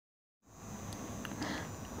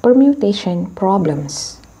Permutation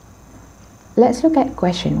problems. Let's look at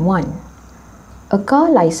question 1. A car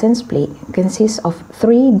license plate consists of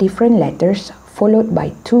 3 different letters followed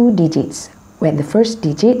by 2 digits, where the first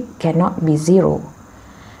digit cannot be 0.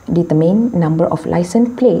 Determine number of license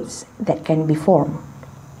plates that can be formed.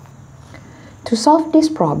 To solve this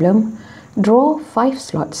problem, draw 5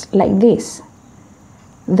 slots like this.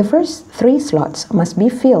 The first 3 slots must be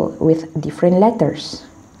filled with different letters.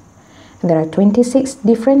 There are 26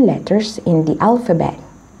 different letters in the alphabet.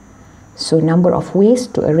 So number of ways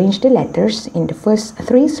to arrange the letters in the first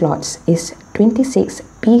 3 slots is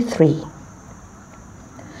 26p3.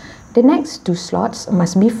 The next 2 slots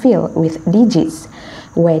must be filled with digits,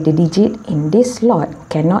 where the digit in this slot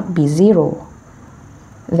cannot be 0.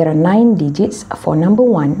 There are 9 digits for number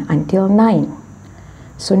 1 until 9.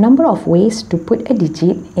 So number of ways to put a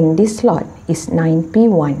digit in this slot is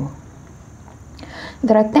 9p1.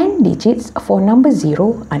 There are 10 digits for number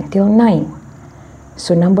 0 until 9.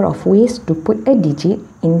 So number of ways to put a digit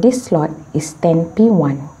in this slot is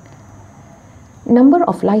 10p1. Number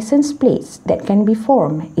of license plates that can be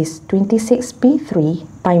formed is 26p3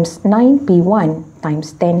 times 9p1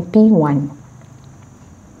 times 10p1.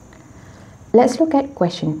 Let's look at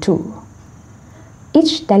question 2.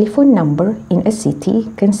 Each telephone number in a city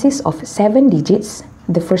consists of 7 digits,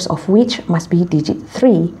 the first of which must be digit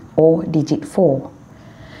 3 or digit 4.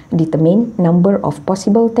 Determine number of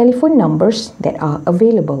possible telephone numbers that are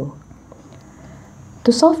available.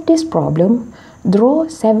 To solve this problem, draw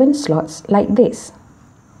 7 slots like this.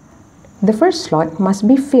 The first slot must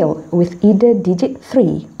be filled with either digit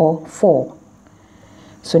 3 or 4.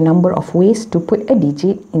 So number of ways to put a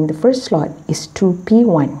digit in the first slot is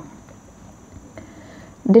 2p1.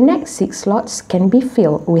 The next 6 slots can be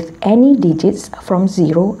filled with any digits from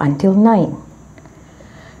 0 until 9.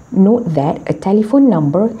 Note that a telephone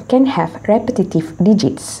number can have repetitive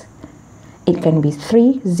digits. It can be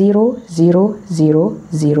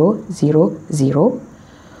 30000000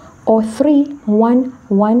 or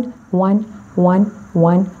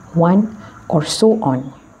 311111 or so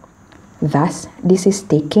on. Thus, this is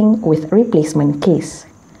taken with replacement case.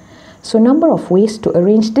 So number of ways to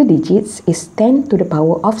arrange the digits is 10 to the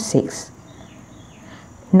power of 6.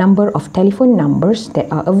 Number of telephone numbers that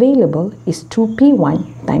are available is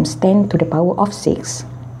 2p1 times 10 to the power of 6.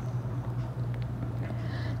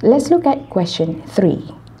 Let's look at question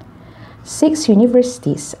 3. 6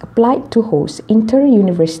 universities applied to host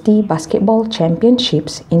inter-university basketball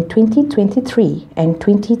championships in 2023 and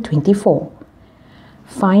 2024.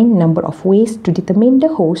 Find number of ways to determine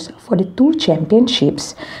the host for the 2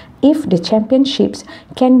 championships if the championships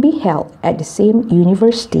can be held at the same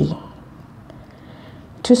university.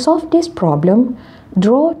 To solve this problem,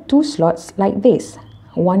 draw 2 slots like this,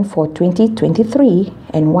 one for 2023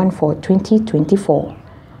 and one for 2024.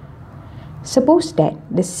 Suppose that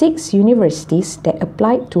the 6 universities that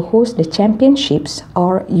applied to host the championships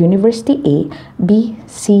are University A, B,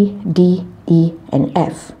 C, D, E, and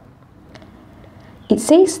F. It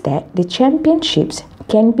says that the championships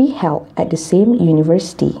can be held at the same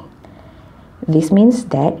university. This means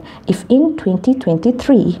that if in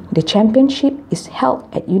 2023 the championship is held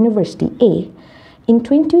at University A, in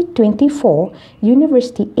 2024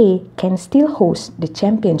 University A can still host the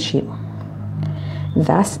championship.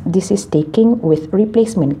 Thus, this is taken with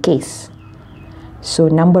replacement case. So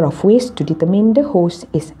number of ways to determine the host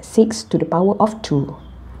is 6 to the power of 2.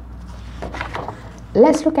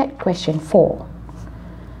 Let's look at question 4.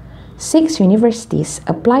 6 universities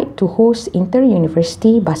applied to host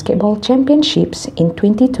inter-university basketball championships in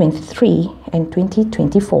 2023 and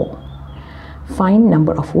 2024. Find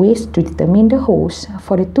number of ways to determine the host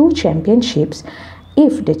for the 2 championships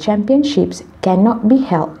if the championships cannot be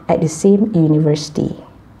held at the same university.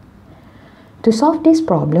 To solve this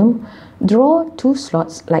problem, draw 2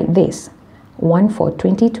 slots like this, one for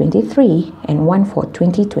 2023 and one for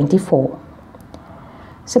 2024.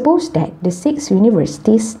 Suppose that the 6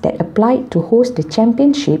 universities that applied to host the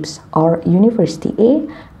championships are University A,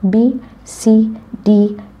 B, C,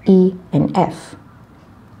 D, E, and F.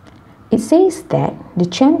 It says that the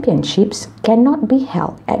championships cannot be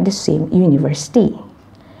held at the same university.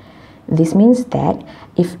 This means that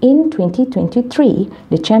if in 2023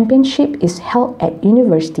 the championship is held at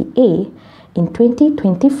University A, in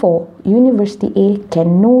 2024 University A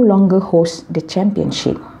can no longer host the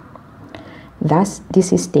championship. Thus,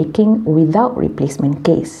 this is taken without replacement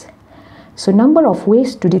case. So number of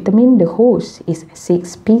ways to determine the host is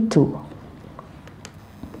 6p2.